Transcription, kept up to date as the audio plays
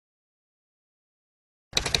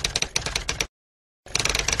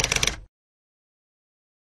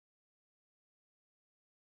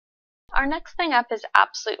our next thing up is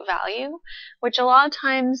absolute value, which a lot of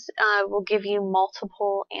times will give you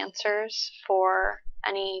multiple answers for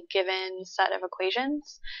any given set of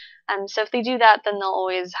equations. So if they do that, then they'll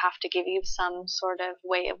always have to give you some sort of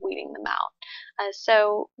way of weeding them out.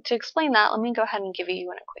 So to explain that, let me go ahead and give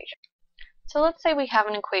you an equation. So let's say we have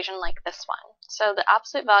an equation like this one. So the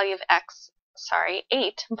absolute value of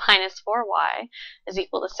 8 minus 4y is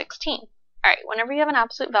equal to 16. Alright, whenever you have an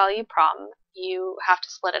absolute value problem, you have to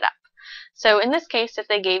split it up. So in this case, if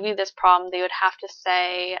they gave you this problem, they would have to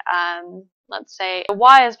say, let's say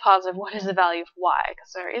y is positive, what is the value of y?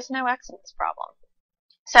 Because there is no x in this problem.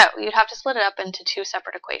 So you'd have to split it up into two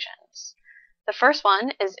separate equations. The first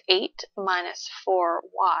one is 8 minus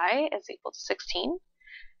 4y is equal to 16.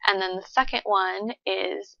 And then the second one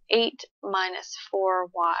is 8 minus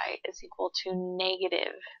 4y is equal to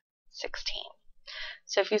negative 16.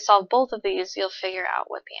 So if you solve both of these, you'll figure out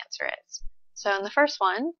what the answer is. So in the first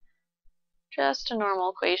one, just a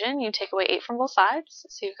normal equation, you take away 8 from both sides.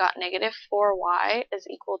 So you've got negative 4y is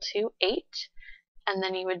equal to 8. And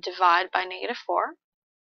then you would divide by negative 4.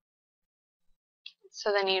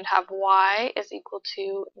 So then you'd have y is equal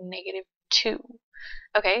to negative 2.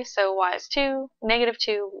 Okay, so y is 2, negative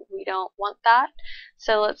 2, we don't want that.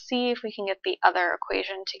 So let's see if we can get the other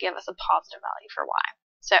equation to give us a positive value for y.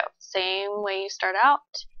 So same way you start out,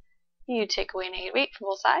 you take away negative 8 from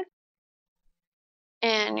both sides.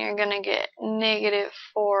 And you're going to get negative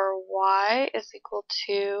 4y is equal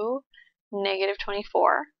to negative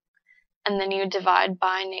 24. And then you divide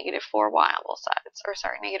by negative 4y on both sides, or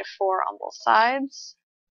sorry, negative 4 on both sides.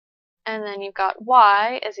 And then you've got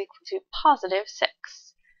y is equal to positive 6.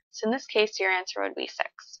 So in this case, your answer would be 6.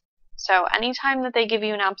 So anytime that they give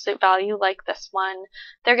you an absolute value like this one,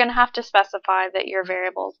 they're going to have to specify that your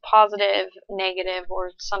variable is positive, negative,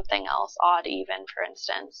 or something else, odd, even, for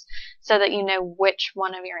instance, so that you know which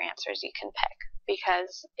one of your answers you can pick.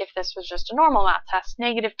 Because if this was just a normal math test,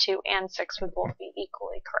 negative 2 and 6 would both be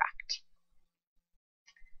equally correct.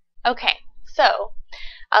 Okay, so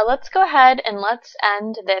let's go ahead and let's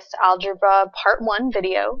end this Algebra Part 1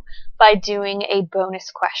 video by doing a bonus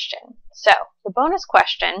question. So the bonus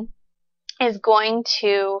question is going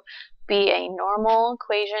to be a normal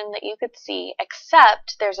equation that you could see,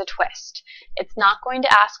 except there's a twist. It's not going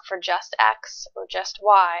to ask for just x or just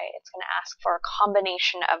y, it's going to ask for a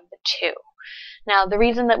combination of the two. Now, the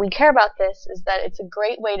reason that we care about this is that it's a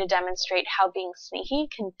great way to demonstrate how being sneaky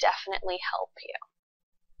can definitely help you.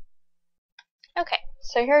 Okay,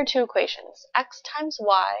 so here are two equations. X times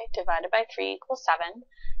y divided by 3 equals 7,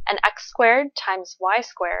 and x squared times y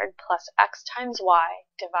squared plus x times y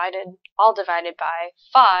all divided by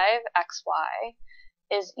 5xy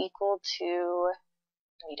is equal to,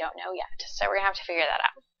 we don't know yet, so we're going to have to figure that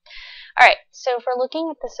out. Alright, so if we're looking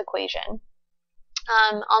at this equation,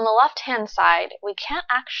 on the left-hand side, we can't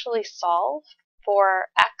actually solve for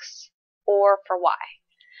x or for y.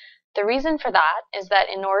 The reason for that is that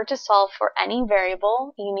in order to solve for any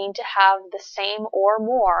variable, you need to have the same or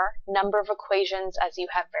more number of equations as you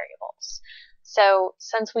have variables. So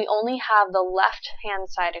since we only have the left-hand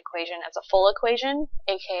side equation as a full equation,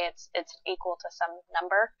 aka it's equal to some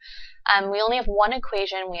number, we only have one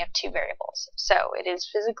equation, we have two variables. So it is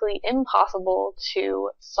physically impossible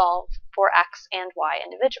to solve for x and y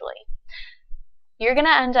individually. You're going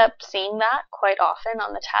to end up seeing that quite often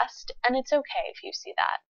on the test, and it's okay if you see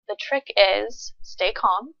that. The trick is stay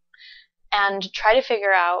calm and try to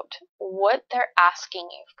figure out what they're asking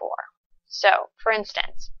you for. So, for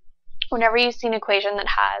instance, whenever you see an equation that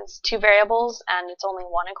has two variables and it's only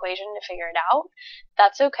one equation to figure it out,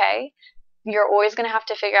 that's okay. You're always going to have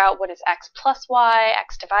to figure out what is x plus y,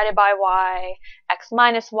 x divided by y, x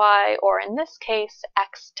minus y, or in this case,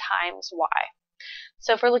 x times y.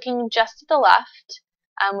 So if we're looking just to the left,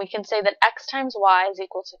 we can say that x times y is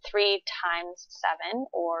equal to 3 times 7,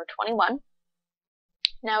 or 21.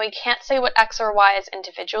 Now we can't say what x or y is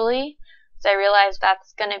individually, so I realize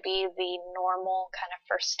that's going to be the normal kind of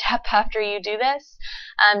first step after you do this,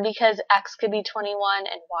 because x could be 21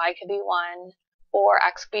 and y could be 1, or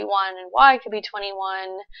x could be 1 and y could be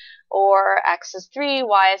 21, or x is 3,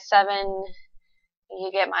 y is 7.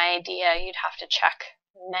 You get my idea. You'd have to check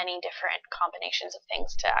many different combinations of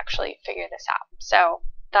things to actually figure this out. So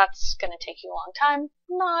that's going to take you a long time.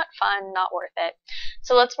 Not fun, not worth it.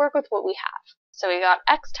 So let's work with what we have. So we got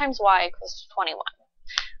x times y equals 21.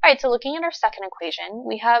 Alright, so looking at our second equation,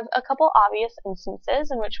 we have a couple obvious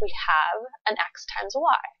instances in which we have an x times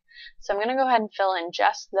y. So I'm going to go ahead and fill in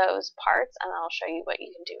just those parts, and then I'll show you what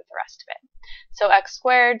you can do with the rest of it. So x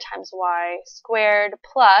squared times y squared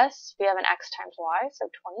plus, we have an x times y, so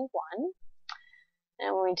 21.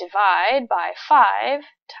 And we divide by 5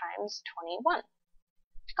 times 21.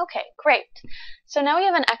 Okay, great. So now we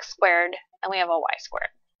have an x squared and we have a y squared.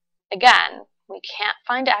 Again, we can't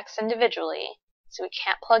find x individually, so we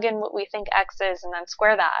can't plug in what we think x is and then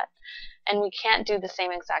square that. And we can't do the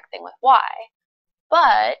same exact thing with y.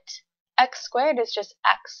 But x squared is just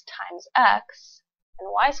x times x, and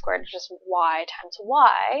y squared is just y times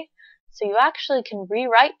y. So you actually can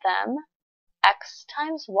rewrite them x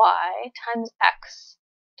times y times x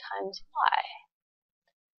times y.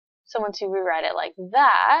 So once you rewrite it like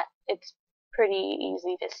that, it's pretty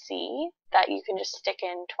easy to see that you can just stick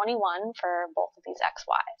in 21 for both of these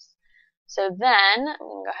xy's. So then, I'm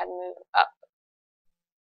going to go ahead and move up,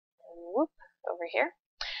 whoop, over here.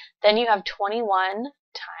 Then you have 21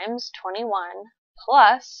 times 21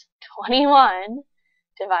 plus 21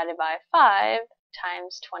 divided by 5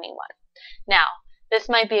 times 21. Now, this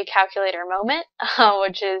might be a calculator moment,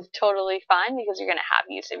 which is totally fine because you're going to have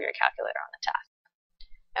use of your calculator on the test.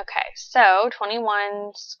 Okay, so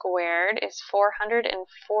 21 squared is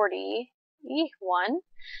 441.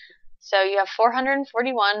 So you have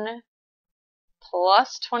 441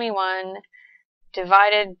 plus 21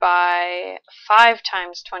 divided by 5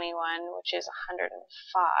 times 21, which is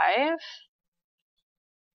 105.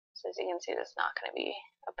 So as you can see, that's not going to be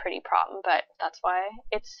a pretty problem, but that's why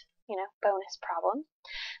it's, bonus problem.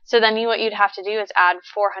 So then what you'd have to do is add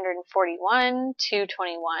 441 to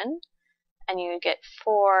 21, and you would get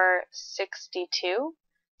 462.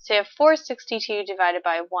 So you have 462 divided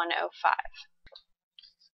by 105.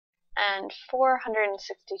 And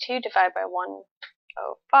 462 divided by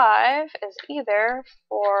 105 is either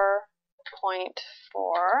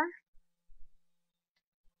 4.4,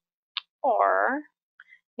 or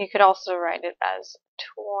you could also write it as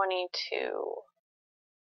 22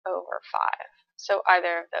 over 5. So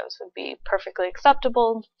either of those would be perfectly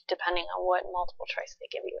acceptable depending on what multiple choice they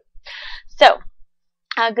give you. So,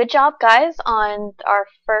 good job guys on our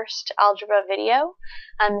first algebra video.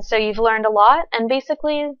 So you've learned a lot, and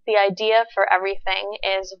basically the idea for everything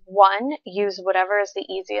is 1, use whatever is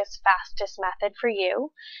the easiest, fastest method for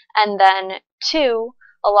you, and then 2,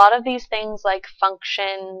 a lot of these things like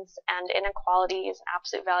functions and inequalities,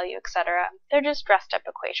 absolute value, etc., they're just dressed up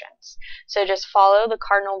equations. So just follow the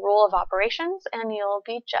cardinal rule of operations and you'll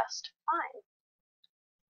be just fine.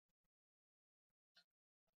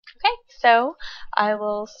 Okay, so I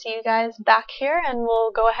will see you guys back here and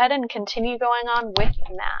we'll go ahead and continue going on with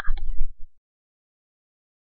math.